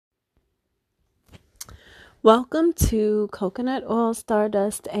Welcome to Coconut Oil,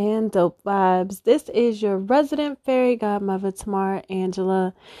 Stardust, and Dope Vibes. This is your resident fairy godmother, Tamara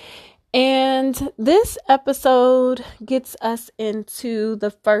Angela. And this episode gets us into the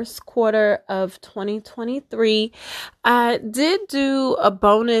first quarter of 2023. I did do a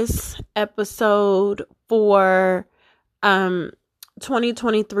bonus episode for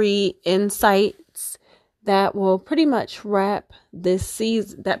 2023 insights that will pretty much wrap this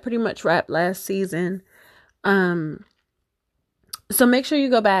season, that pretty much wrapped last season. So make sure you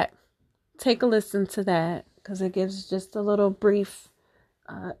go back, take a listen to that, because it gives just a little brief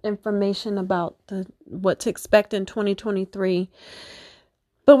information about what to expect in 2023.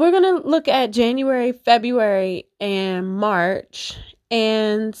 But we're going to look at January, February, and March.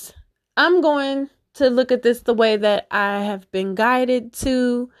 And I'm going to look at this the way that I have been guided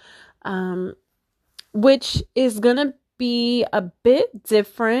to, which is going to be a bit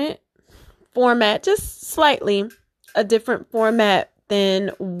different format, just slightly a different format than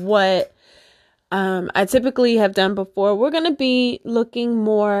what I typically have done before. We're going to be looking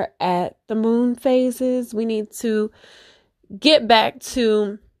more at the moon phases. We need to get back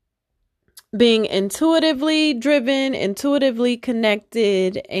to being intuitively driven, intuitively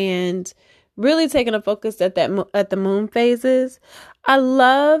connected, and really taking a focus at the moon phases. I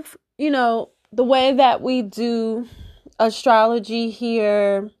love, the way that we do astrology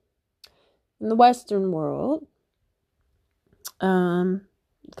here in the Western world,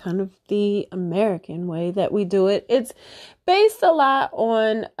 kind of the American way that we do it. It's based a lot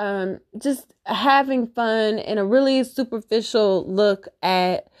on just having fun and a really superficial look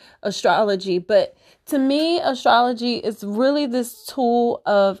at astrology. But to me, astrology is really this tool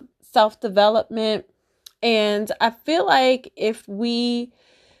of self-development. And I feel like if we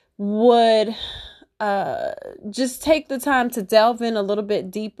would just take the time to delve in a little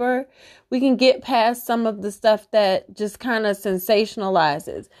bit deeper, we can get past some of the stuff that just kind of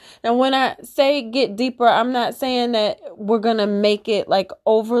sensationalizes. Now, when I say get deeper, I'm not saying that we're going to make it like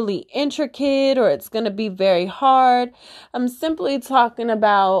overly intricate or it's going to be very hard. I'm simply talking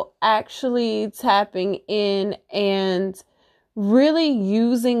about actually tapping in and really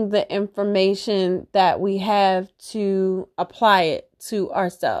using the information that we have to apply it to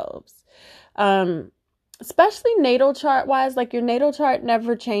ourselves. Especially natal chart wise, like your natal chart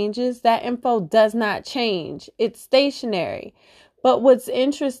never changes. That info does not change. It's stationary. But what's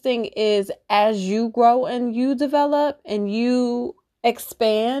interesting is as you grow and you develop and you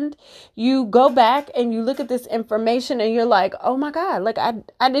expand, you go back and you look at this information and you're like, oh my God, like I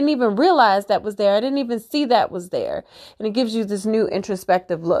didn't even realize that was there. I didn't even see that was there. And it gives you this new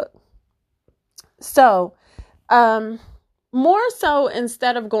introspective look. So, more so,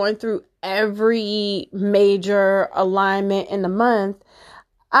 instead of going through every major alignment in the month,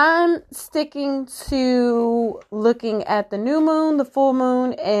 I'm sticking to looking at the new moon, the full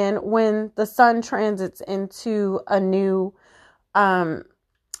moon, and when the sun transits into a new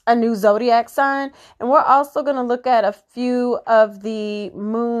zodiac sign. And we're also going to look at a few of the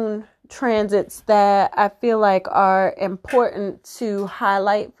moon transits that I feel like are important to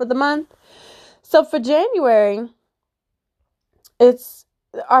highlight for the month. So for January,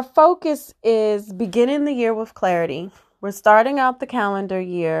 our focus is beginning the year with clarity. We're starting out the calendar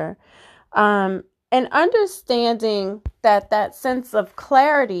year, and understanding that sense of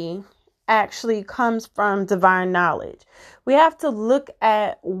clarity actually comes from divine knowledge. We have to look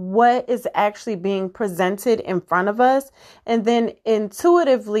at what is actually being presented in front of us and then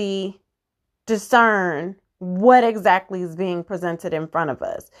intuitively discern what exactly is being presented in front of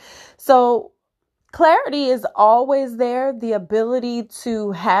us. So clarity is always there. The ability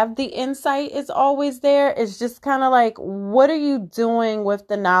to have the insight is always there. It's just kind of like, what are you doing with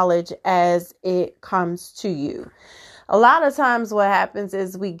the knowledge as it comes to you? A lot of times what happens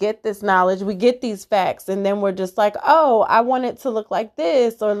is we get this knowledge, we get these facts, and then we're just like, oh, I want it to look like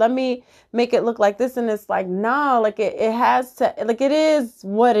this, or let me make it look like this. And it's like, no, like it has to, like it is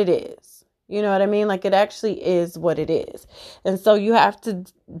what it is. You know what I mean? Like it actually is what it is. And so you have to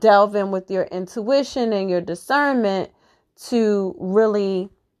delve in with your intuition and your discernment to really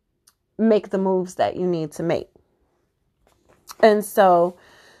make the moves that you need to make. And so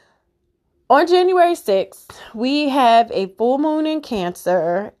on January 6th, we have a full moon in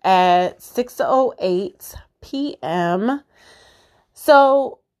Cancer at 6:08 p.m.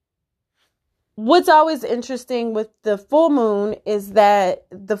 So what's always interesting with the full moon is that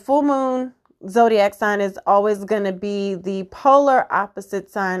the full moon zodiac sign is always going to be the polar opposite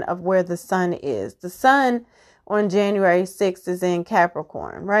sign of where the sun is. The sun on January 6th is in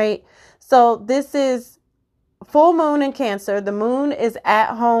Capricorn, right? So this is full moon in Cancer. The moon is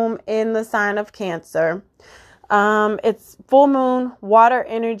at home in the sign of Cancer. It's full moon, water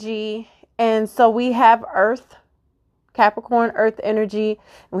energy. And so we have Earth, Capricorn, Earth energy,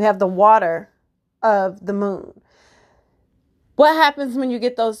 and we have the water of the moon. What happens when you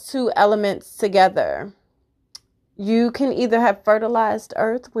get those two elements together? You can either have fertilized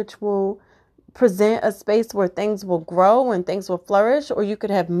earth, which will present a space where things will grow and things will flourish, or you could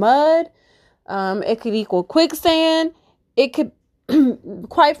have mud. It could equal quicksand. It could,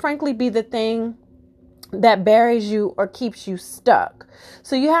 quite frankly, be the thing that buries you or keeps you stuck.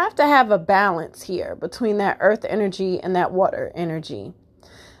 So you have to have a balance here between that earth energy and that water energy.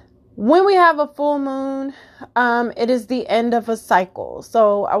 When we have a full moon, it is the end of a cycle.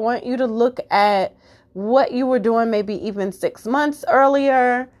 So I want you to look at what you were doing maybe even 6 months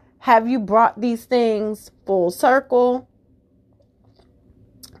earlier. Have you brought these things full circle?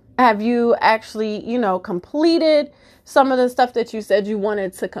 Have you actually, completed some of the stuff that you said you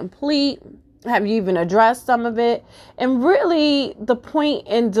wanted to complete? Have you even addressed some of it? And really, the point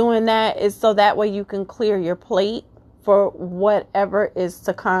in doing that is so that way you can clear your plate for whatever is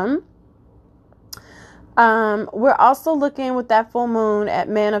to come. We're also looking with that full moon at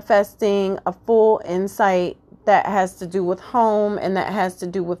manifesting a full insight that has to do with home and that has to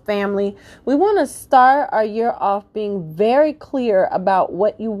do with family. We want to start our year off being very clear about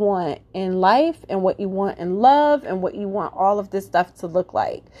what you want in life and what you want in love and what you want all of this stuff to look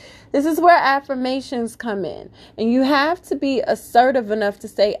like. This is where affirmations come in, and you have to be assertive enough to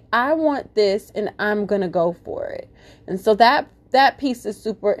say, I want this and I'm going to go for it. And so that piece is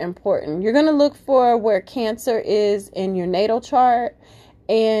super important. You're going to look for where Cancer is in your natal chart,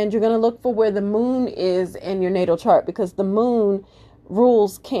 and you're going to look for where the moon is in your natal chart, because the moon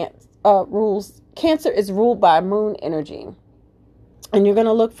rules Cancer is ruled by moon energy. And you're going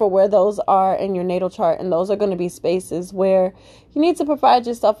to look for where those are in your natal chart, and those are going to be spaces where you need to provide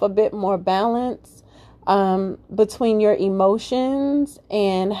yourself a bit more balance between your emotions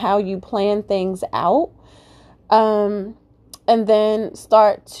and how you plan things out. And then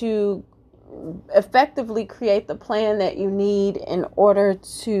start to effectively create the plan that you need in order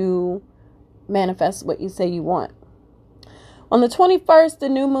to manifest what you say you want. On the 21st, the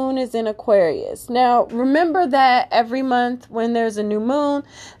new moon is in Aquarius. Now, remember that every month when there's a new moon,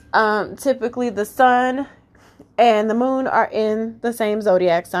 typically the sun and the moon are in the same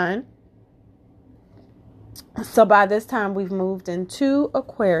zodiac sign. So by this time, we've moved into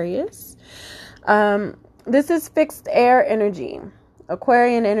Aquarius. This is fixed air energy.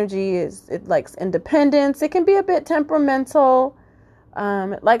 Aquarian energy it likes independence. It can be a bit temperamental.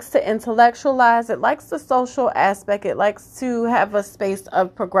 It likes to intellectualize. It likes the social aspect. It likes to have a space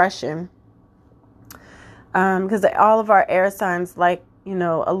of progression. Because all of our air signs like,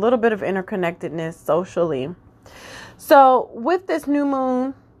 a little bit of interconnectedness socially. So with this new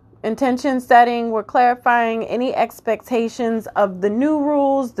moon intention setting, we're clarifying any expectations of the new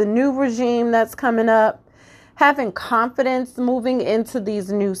rules, the new regime that's coming up. Having confidence moving into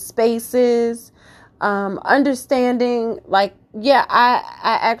these new spaces, understanding like, yeah, I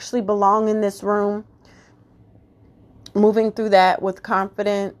actually belong in this room, moving through that with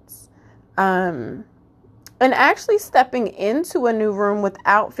confidence, and actually stepping into a new room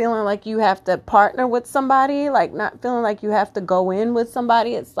without feeling like you have to partner with somebody, like not feeling like you have to go in with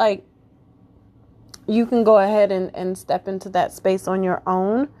somebody. It's like you can go ahead and step into that space on your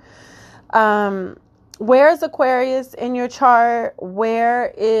own. Where is Aquarius in your chart?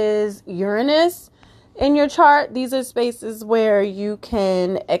 Where is Uranus in your chart? These are spaces where you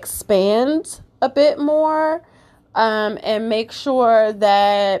can expand a bit more and make sure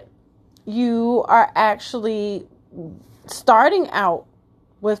that you are actually starting out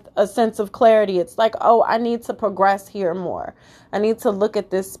with a sense of clarity. It's like, oh, I need to progress here more. I need to look at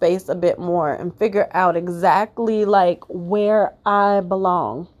this space a bit more and figure out exactly like where I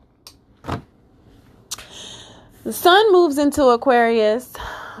belong. The sun moves into Aquarius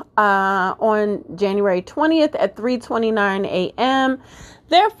on January 20th at 3:29 a.m.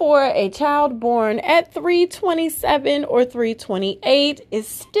 Therefore, a child born at 3:27 or 3:28 is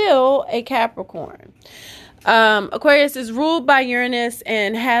still a Capricorn. Aquarius is ruled by Uranus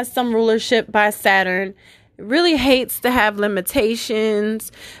and has some rulership by Saturn. It really hates to have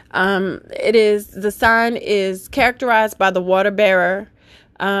limitations. The sign is characterized by the water bearer,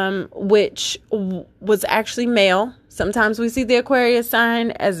 which was actually male. Sometimes we see the Aquarius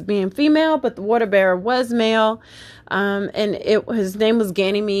sign as being female, but the water bearer was male. And his name was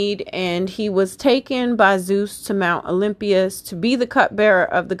Ganymede, and he was taken by Zeus to Mount Olympus to be the cupbearer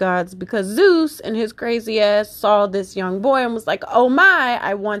of the gods, because Zeus and his crazy ass saw this young boy and was like, oh my,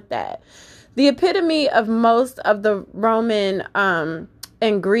 I want that. The epitome of most of the Roman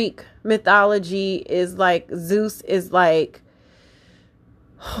and Greek mythology is like Zeus is like,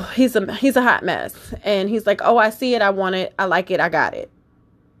 he's a hot mess, and he's like, oh, I see it, I want it, I like it, I got it.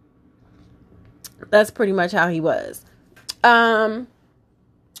 That's pretty much how he was. There's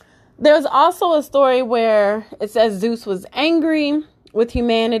also a story where it says Zeus was angry with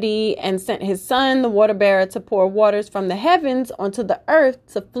humanity and sent his son, the water bearer, to pour waters from the heavens onto the earth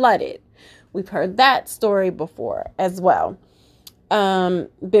to flood it. We've heard that story before as well,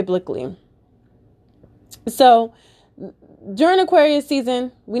 biblically. So during Aquarius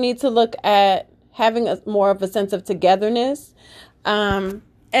season, we need to look at having more of a sense of togetherness,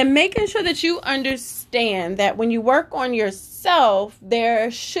 and making sure that you understand that when you work on yourself,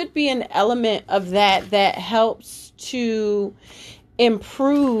 there should be an element of that helps to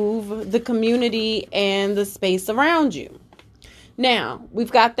improve the community and the space around you. Now,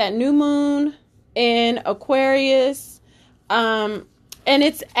 we've got that new moon in Aquarius, and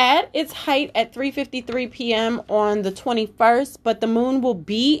it's at its height at 3:53 p.m. on the 21st, but the moon will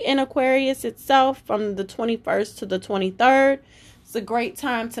be in Aquarius itself from the 21st to the 23rd. It's a great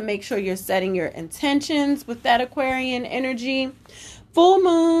time to make sure you're setting your intentions with that Aquarian energy. Full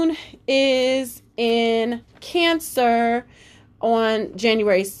moon is in Cancer on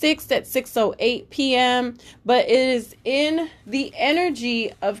January 6th at 6:08 p.m., but it is in the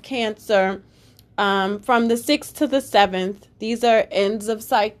energy of Cancer from the 6th to the 7th. These are ends of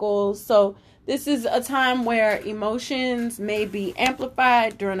cycles. So this is a time where emotions may be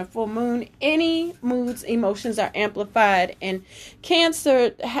amplified during a full moon. Any moods, emotions are amplified, and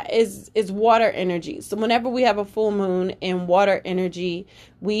Cancer is water energy. So whenever we have a full moon in water energy,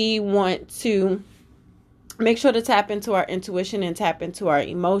 we want to make sure to tap into our intuition and tap into our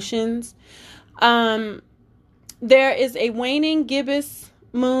emotions. There is a waning gibbous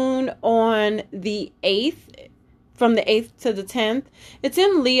moon on the 8th, from the 8th to the 10th. It's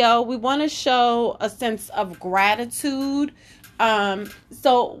in Leo. We want to show a sense of gratitude.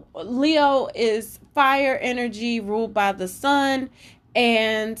 So Leo is fire energy ruled by the sun,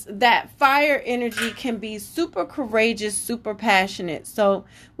 and that fire energy can be super courageous, super passionate. So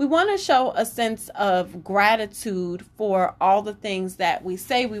we want to show a sense of gratitude for all the things that we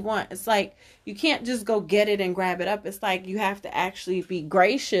say we want. It's like you can't just go get it and grab it up. It's like you have to actually be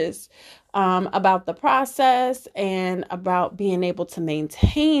gracious about the process and about being able to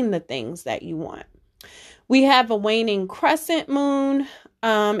maintain the things that you want. We have a waning crescent moon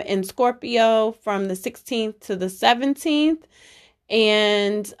in Scorpio from the 16th to the 17th.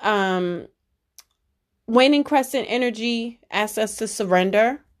 And waning crescent energy asks us to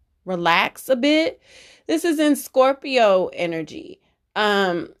surrender, relax a bit. This is in Scorpio energy.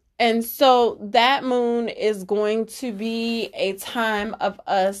 And so that moon is going to be a time of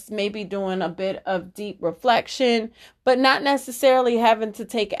us maybe doing a bit of deep reflection, but not necessarily having to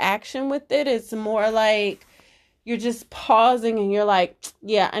take action with it. It's more like you're just pausing and you're like,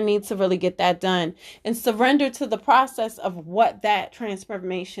 yeah, I need to really get that done, and surrender to the process of what that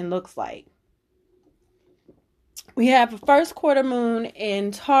transformation looks like. We have a first quarter moon in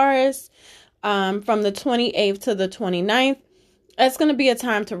Taurus from the 28th to the 29th. It's going to be a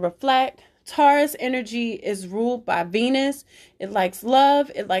time to reflect. Taurus energy is ruled by Venus. It likes love.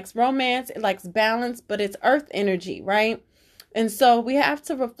 It likes romance. It likes balance, but it's earth energy, right? And so we have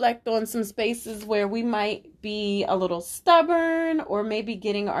to reflect on some spaces where we might be a little stubborn or maybe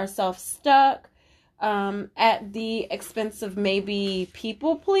getting ourselves stuck at the expense of maybe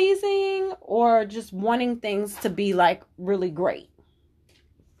people pleasing or just wanting things to be like really great.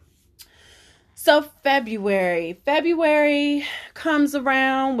 So February comes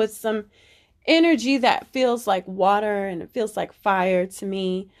around with some energy that feels like water and it feels like fire to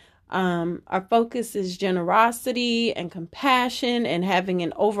me. Our focus is generosity and compassion and having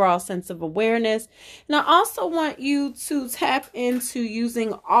an overall sense of awareness. And I also want you to tap into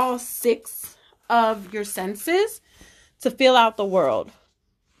using all 6 of your senses to feel out the world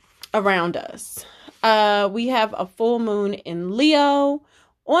around us. We have a full moon in Leo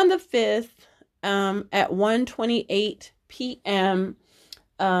on the 5th at 1:28 p.m.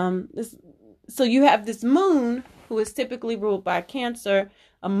 So you have this moon who is typically ruled by Cancer,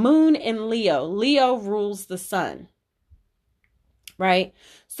 a moon in Leo. Leo rules the sun, right?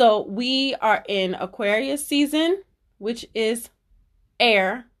 So we are in Aquarius season, which is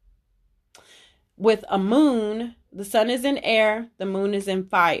air, with a moon. The sun is in air, the moon is in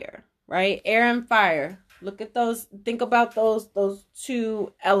fire, right? Air and fire. Look at those, think about those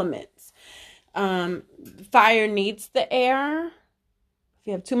 2 elements. Fire needs the air. If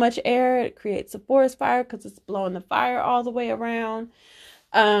you have too much air, it creates a forest fire because it's blowing the fire all the way around.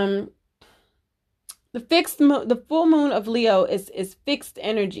 the full moon of Leo is fixed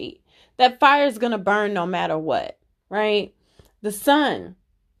energy. That fire is going to burn no matter what, right? The sun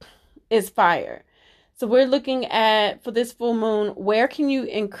is fire. So we're looking at, for this full moon, where can you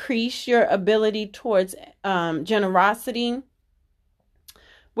increase your ability towards generosity?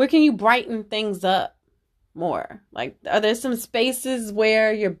 Where can you brighten things up more? Like, are there some spaces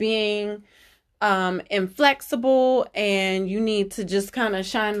where you're being inflexible and you need to just kind of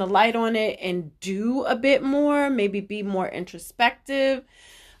shine the light on it and do a bit more, maybe be more introspective?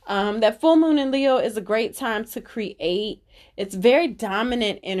 That full moon in Leo is a great time to create. It's very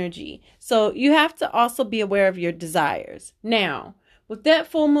dominant energy. So you have to also be aware of your desires. Now, with that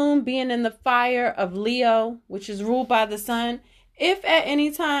full moon being in the fire of Leo, which is ruled by the sun, if at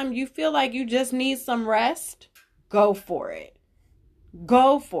any time you feel like you just need some rest, go for it.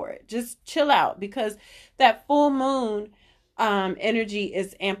 Go for it. Just chill out, because that full moon energy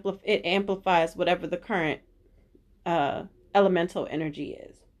is it amplifies whatever the current elemental energy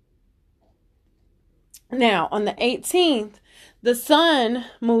is. Now, on the 18th, the sun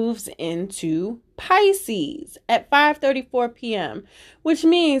moves into Pisces at 5:34 p.m., which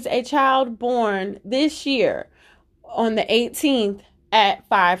means a child born this year on the 18th at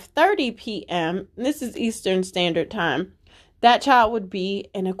 5:30 p.m., this is Eastern Standard Time, that child would be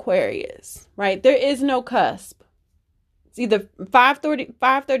an Aquarius, right? There is no cusp. It's either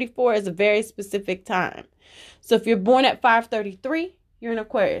 5:34 is a very specific time. So if you're born at 5:33, you're an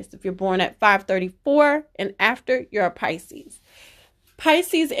Aquarius. If you're born at 5:34 and after, you're a Pisces.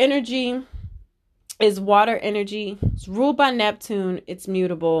 Pisces energy is water energy. It's ruled by Neptune. It's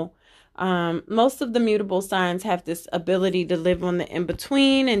mutable. Most of the mutable signs have this ability to live on the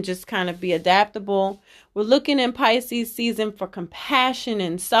in-between and just kind of be adaptable. We're looking in Pisces season for compassion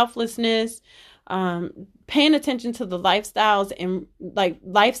and selflessness, paying attention to the lifestyles and like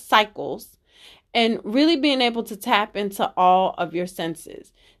life cycles, and really being able to tap into all of your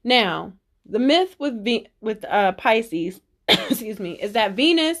senses. Now, the myth with Pisces, excuse me, is that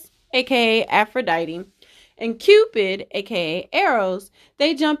Venus, aka Aphrodite, and Cupid, aka Eros,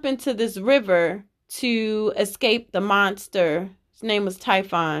 they jump into this river to escape the monster. His name was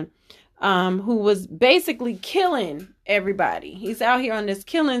Typhon, who was basically killing everybody. He's out here on this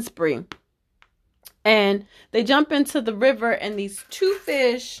killing spree. And they jump into the river, and these two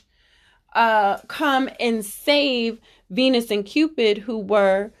fish come and save Venus and Cupid, who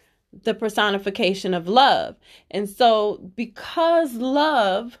were the personification of love. And so because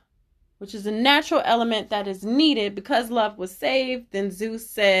love, which is a natural element that is needed, because love was saved, then Zeus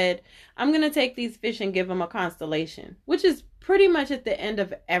said, I'm going to take these fish and give them a constellation, which is pretty much at the end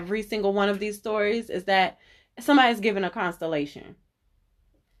of every single one of these stories, is that somebody's given a constellation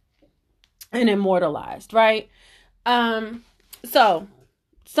and immortalized, right? So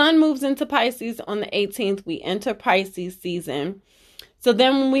sun moves into Pisces on the 18th. We enter Pisces season. So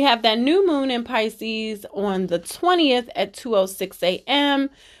then when we have that new moon in Pisces on the 20th at 2:06 a.m.,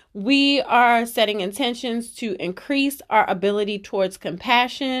 we are setting intentions to increase our ability towards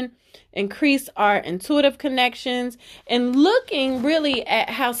compassion, increase our intuitive connections, and looking really at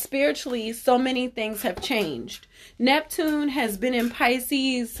how spiritually so many things have changed. Neptune has been in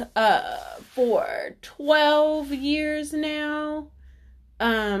Pisces for 12 years now.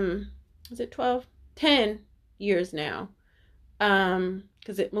 Is it 12? 10 years now.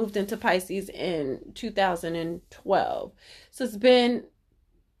 Because it moved into Pisces in 2012. So it's been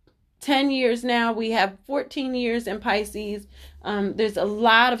 10 years now. We have 14 years in Pisces. There's a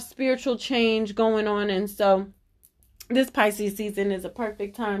lot of spiritual change going on. And so this Pisces season is a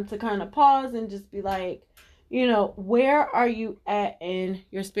perfect time to kind of pause and just be like, you know, where are you at in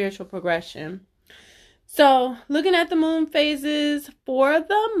your spiritual progression? So looking at the moon phases for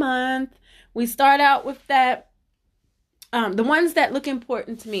the month, we start out with that. The ones that look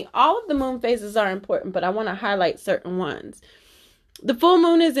important to me, all of the moon phases are important, but I want to highlight certain ones. The full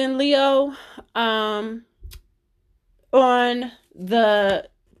moon is in Leo on the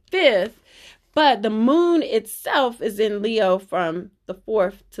 5th, but the moon itself is in Leo from the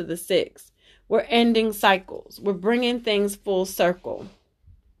 4th to the 6th. We're ending cycles. We're bringing things full circle.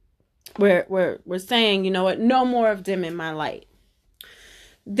 We're saying, you know what, no more of dimming my light.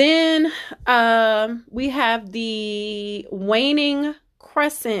 Then we have the waning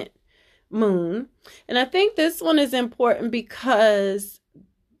crescent moon, and I think this one is important because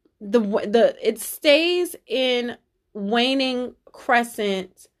it stays in waning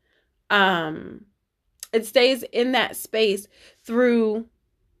crescent. It stays in that space through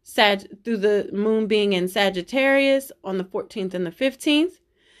the moon being in Sagittarius on the 14th and the 15th,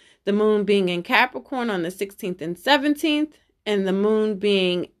 the moon being in Capricorn on the 16th and 17th, and the moon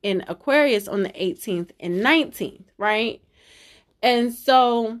being in Aquarius on the 18th and 19th, right? And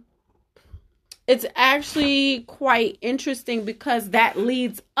so it's actually quite interesting because that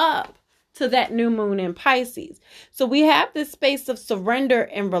leads up to that new moon in Pisces. So we have this space of surrender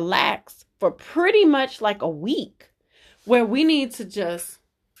and relax for pretty much like a week, where we need to just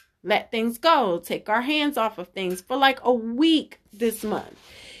let things go, take our hands off of things for like a week this month.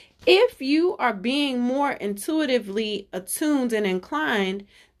 If you are being more intuitively attuned and inclined,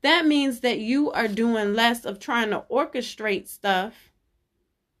 that means that you are doing less of trying to orchestrate stuff,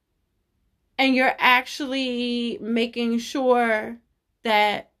 and you're actually making sure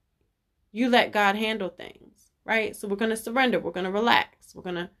that you let God handle things, right? So we're going to surrender. We're going to relax. We're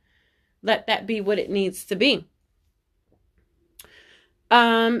going to let that be what it needs to be.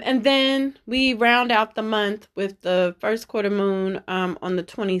 And then we round out the month with the first quarter moon on the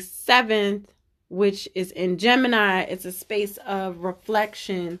 27th, which is in Gemini. It's a space of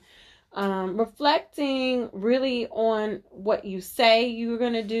reflection, reflecting really on what you say you're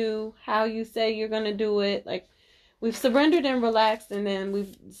going to do, how you say you're going to do it. Like, we've surrendered and relaxed, and then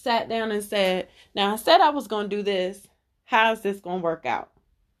we've sat down and said, now I said I was going to do this. How's this going to work out?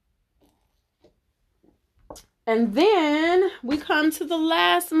 And then we come to the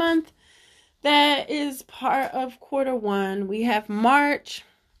last month that is part of quarter one. We have March,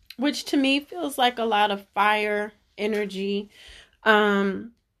 which to me feels like a lot of fire energy.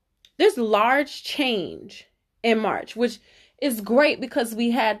 There's large change in March, which is great because we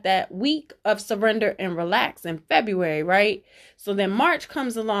had that week of surrender and relax in February, right? So then March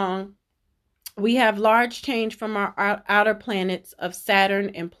comes along. We have large change from our outer planets of Saturn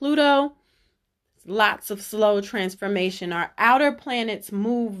and Pluto. Lots of slow transformation. Our outer planets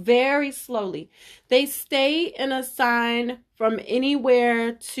move very slowly. They stay in a sign from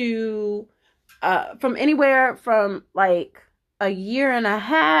anywhere from like a year and a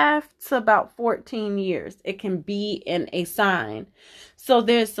half to about 14 years. It can be in a sign. So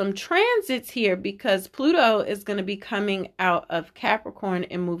there's some transits here because Pluto is going to be coming out of Capricorn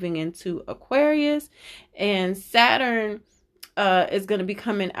and moving into Aquarius, and Saturn is going to be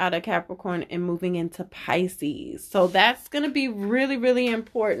coming out of Capricorn and moving into Pisces. So that's going to be really, really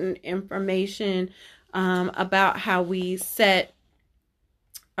important information about how we set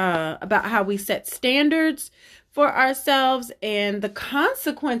standards for ourselves and the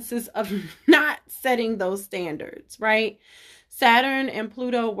consequences of not setting those standards, right? Saturn and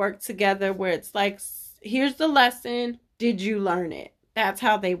Pluto work together where it's like, here's the lesson. Did you learn it? That's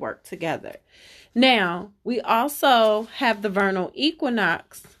how they work together. Now, we also have the vernal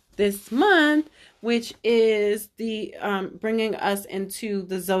equinox this month, which is the bringing us into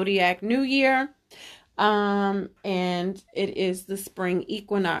the zodiac new year, and it is the spring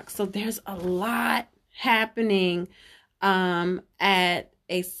equinox. So there's a lot happening at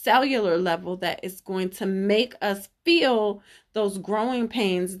a cellular level that is going to make us feel those growing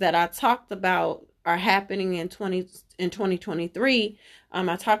pains that I talked about are happening in 2023.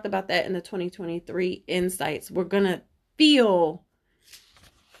 I talked about that in the 2023 insights. We're going to feel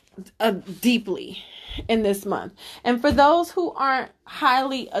deeply in this month. And for those who aren't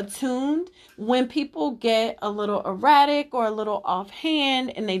highly attuned, when people get a little erratic or a little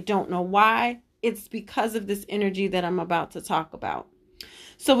offhand and they don't know why, it's because of this energy that I'm about to talk about.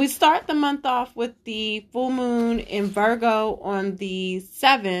 So we start the month off with the full moon in Virgo on the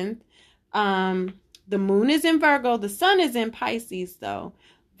 7th. The moon is in Virgo. The sun is in Pisces, though.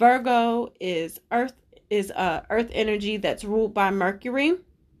 Virgo is earth energy that's ruled by Mercury.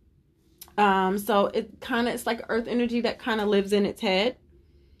 So it's like earth energy that kind of lives in its head.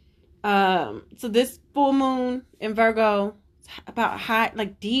 So this full moon in Virgo is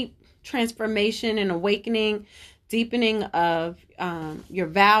about deep transformation and awakening, deepening of your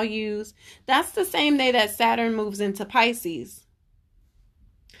values. That's the same day that Saturn moves into Pisces.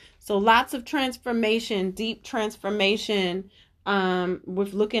 So lots of transformation, deep transformation,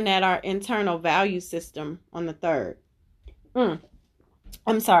 with looking at our internal value system on the 3rd. On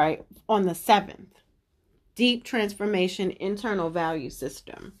the 7th. Deep transformation, internal value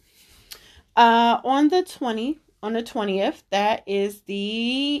system. On the 20th, that is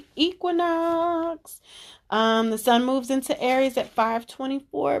the equinox. The sun moves into Aries at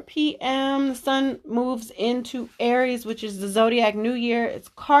 5:24 p.m. The sun moves into Aries, which is the zodiac new year. It's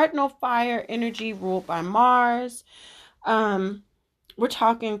cardinal fire energy ruled by Mars. We're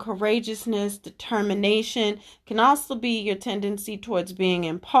talking courageousness, determination. Can also be your tendency towards being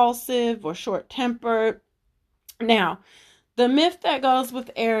impulsive or short-tempered. Now, the myth that goes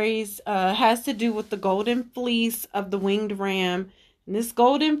with Aries has to do with the golden fleece of the winged ram. And this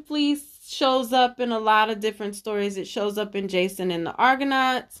golden fleece shows up in a lot of different stories. It shows up in Jason and the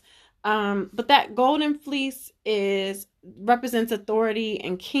Argonauts. But that golden fleece represents authority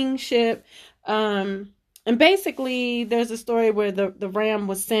and kingship. And basically, there's a story where the ram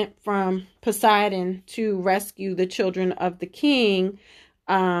was sent from Poseidon to rescue the children of the king,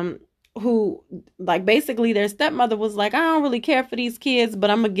 who, like, basically their stepmother was like, I don't really care for these kids, but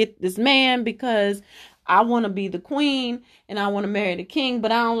I'm going to get this man because I want to be the queen and I want to marry the king,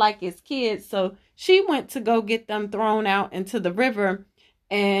 but I don't like his kids. So she went to go get them thrown out into the river.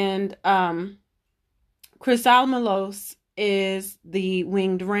 And Chrysomelos is the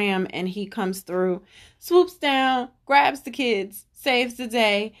winged ram, and he comes through, swoops down, grabs the kids, saves the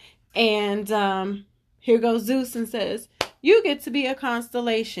day, and here goes Zeus and says, you get to be a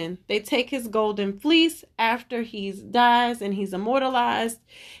constellation. They take his golden fleece after he dies and he's immortalized,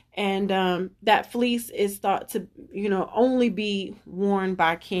 and that fleece is thought to, only be worn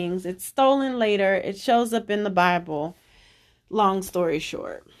by kings. It's stolen later. It shows up in the Bible. Long story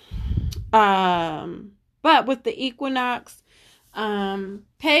short. But with the equinox,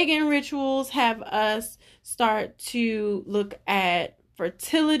 pagan rituals have us start to look at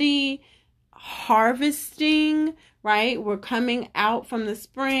fertility, harvesting, right? We're coming out from the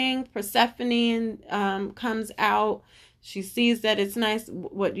spring. Persephone comes out. She sees that it's nice.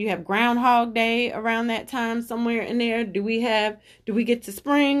 What, you have Groundhog Day around that time somewhere in there? Do we get to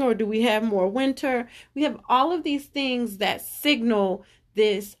spring, or do we have more winter? We have all of these things that signal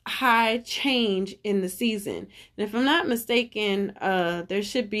this high change in the season. And if I'm not mistaken, there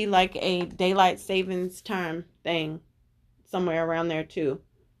should be like a daylight savings time thing somewhere around there too,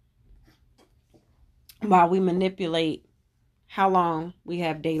 while we manipulate how long we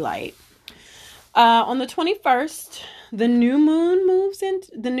have daylight. On the 21st, the new moon moves in.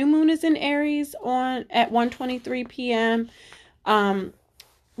 The new moon is in Aries at 1:23 p.m.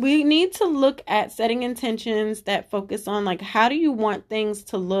 We need to look at setting intentions that focus on, like, how do you want things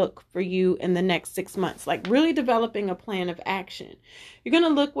to look for you in the next 6 months? Like, really developing a plan of action. You're going to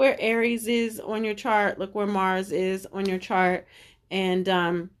look where Aries is on your chart, look where Mars is on your chart,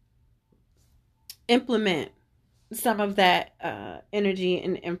 and implement some of that energy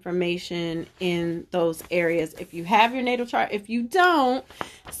and information in those areas. If you have your natal chart, if you don't,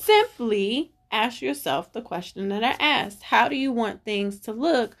 simply ask yourself the question that I asked. How do you want things to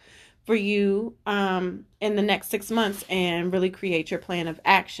look for you in the next 6 months, and really create your plan of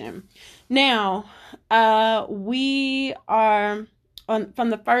action? Now, we are from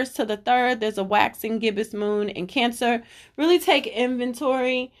the 1st to the 3rd, there's a waxing gibbous moon in Cancer. Really take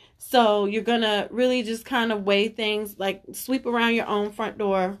inventory. So you're going to really just kind of weigh things, like sweep around your own front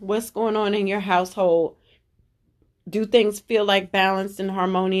door. What's going on in your household? Do things feel like balanced and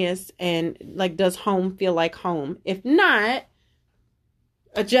harmonious? And, like, does home feel like home? If not,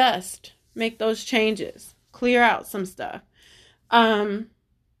 adjust, make those changes, clear out some stuff.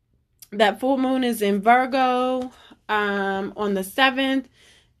 That full moon is in Virgo on the 7th,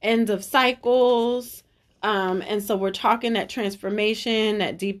 end of cycles. And so we're talking that transformation,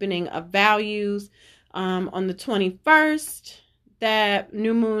 that deepening of values. On the 21st, that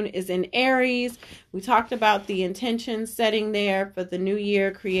new moon is in Aries. We talked about the intention setting there for the new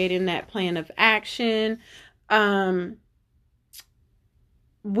year, creating that plan of action.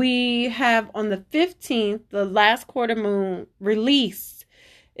 We have on the 15th, the last quarter moon release.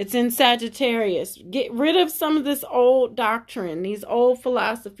 It's in Sagittarius. Get rid of some of this old doctrine, these old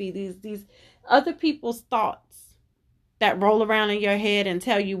philosophy, these other people's thoughts that roll around in your head and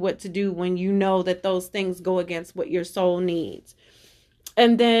tell you what to do when you know that those things go against what your soul needs.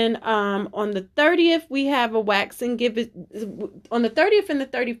 And then on the 30th, we have a waxing gibbous. On the 30th and the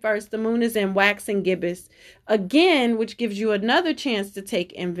 31st, the moon is in waxing gibbous again, which gives you another chance to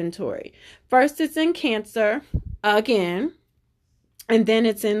take inventory. First, it's in Cancer again, and then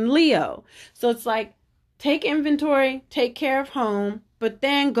it's in Leo. So it's like, take inventory, take care of home, but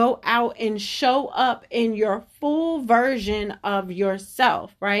then go out and show up in your full version of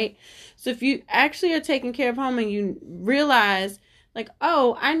yourself, right? So if you actually are taking care of home and you realize, like,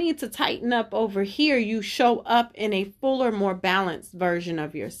 oh, I need to tighten up over here, you show up in a fuller, more balanced version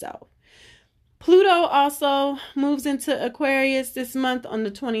of yourself. Pluto also moves into Aquarius this month on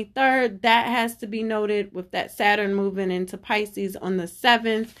the 23rd. That has to be noted with that Saturn moving into Pisces on the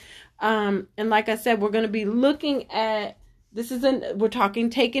 7th. And like I said, we're going to be looking at, we're talking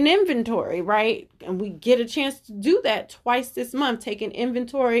taking inventory, right? And we get a chance to do that twice this month, taking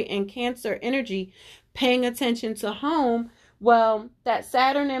inventory and Cancer energy, paying attention to home. Well, that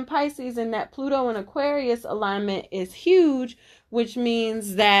Saturn in Pisces and that Pluto in Aquarius alignment is huge, which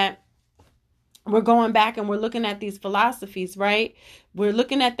means that we're going back and we're looking at these philosophies, right? We're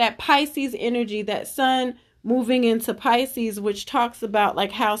looking at that Pisces energy, that sun moving into Pisces, which talks about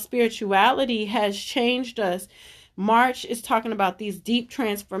like how spirituality has changed us. March is talking about these deep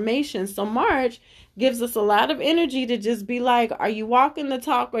transformations. So March gives us a lot of energy to just be like, are you walking the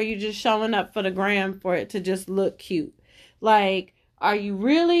talk, or are you just showing up for the gram for it to just look cute? Like, are you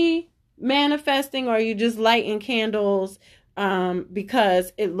really manifesting, or are you just lighting candles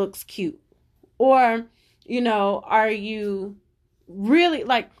because it looks cute? Or, are you really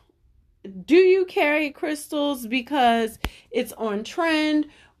like, do you carry crystals because it's on trend,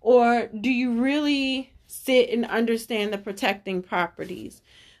 or do you really sit and understand the protecting properties?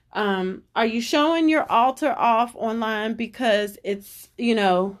 Are you showing your altar off online because it's,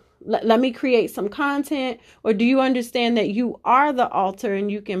 let me create some content? Or do you understand that you are the altar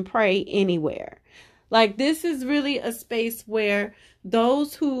and you can pray anywhere? Like, this is really a space where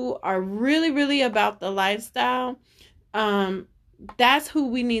those who are really, really about the lifestyle, that's who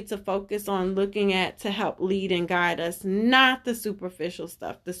we need to focus on looking at to help lead and guide us, not the superficial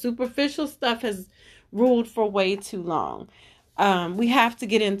stuff. The superficial stuff has ruled for way too long. We have to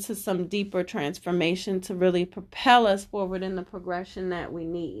get into some deeper transformation to really propel us forward in the progression that we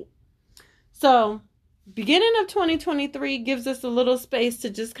need. So, beginning of 2023 gives us a little space to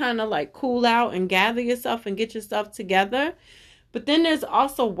just kind of like cool out and gather yourself and get yourself together. But then there's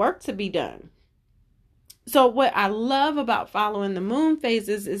also work to be done. So what I love about following the moon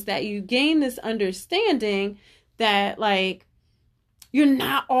phases is that you gain this understanding that like you're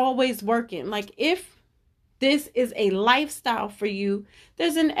not always working. Like, if this is a lifestyle for you,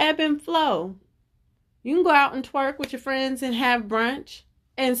 there's an ebb and flow. You can go out and twerk with your friends and have brunch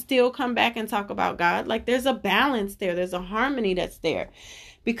and still come back and talk about God. Like, there's a balance there. There's a harmony that's there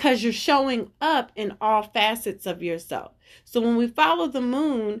because you're showing up in all facets of yourself. So when we follow the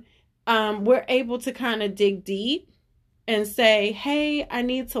moon, we're able to kind of dig deep and say, hey, I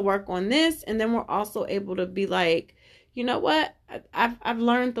need to work on this. And then we're also able to be like, you know what? I've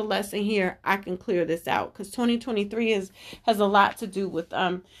learned the lesson here. I can clear this out, because 2023 has a lot to do with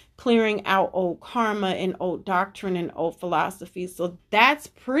clearing out old karma and old doctrine and old philosophy. So that's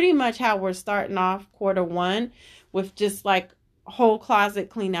pretty much how we're starting off Q1, with just like a whole closet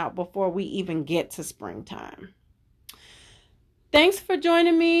clean out before we even get to springtime. Thanks for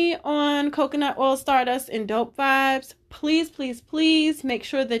joining me on Coconut Oil Stardust and Dope Vibes. Please, please, please make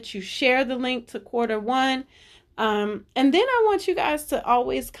sure that you share the link to Q1. And then I want you guys to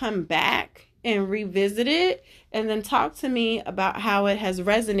always come back and revisit it and then talk to me about how it has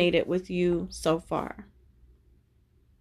resonated with you so far.